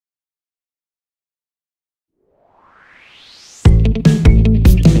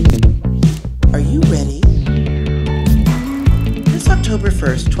Are you ready? This October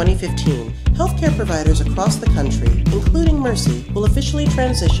 1st, 2015, healthcare providers across the country, including Mercy, will officially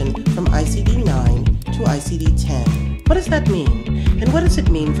transition from ICD-9 to ICD-10. What does that mean? And what does it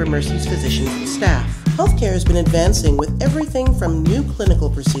mean for Mercy's physicians and staff? Healthcare has been advancing with everything from new clinical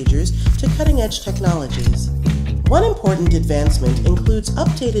procedures to cutting-edge technologies. One important advancement includes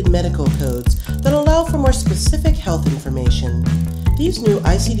updated medical codes that allow for more specific health information. These new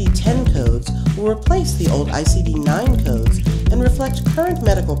ICD-10 codes will replace the old ICD-9 codes and reflect current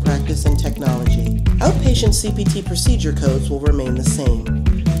medical practice and technology. Outpatient CPT procedure codes will remain the same.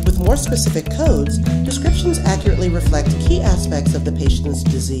 With more specific codes, descriptions accurately reflect key aspects of the patient's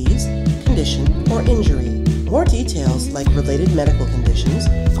disease, condition, or injury. More details like related medical conditions,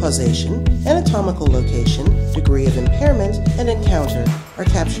 causation, anatomical location, degree of impairment, and encounter are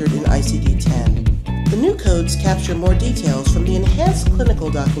captured in ICD-10. The new codes capture more details from the enhanced clinical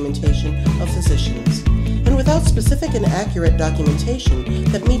documentation of physicians. And without specific and accurate documentation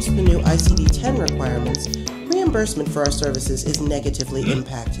that meets the new ICD-10 requirements, reimbursement for our services is negatively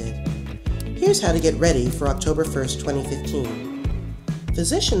impacted. Here's how to get ready for October 1st, 2015.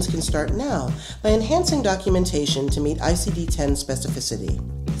 Physicians can start now by enhancing documentation to meet ICD-10 specificity.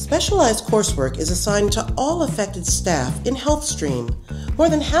 Specialized coursework is assigned to all affected staff in HealthStream. More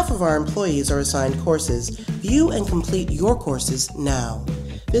than half of our employees are assigned courses. View and complete your courses now.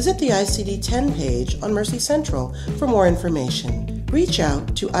 Visit the ICD-10 page on Mercy Central for more information. Reach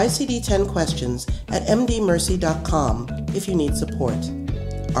out to ICD-10 questions at mdmercy.com if you need support.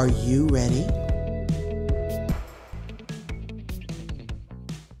 Are you ready?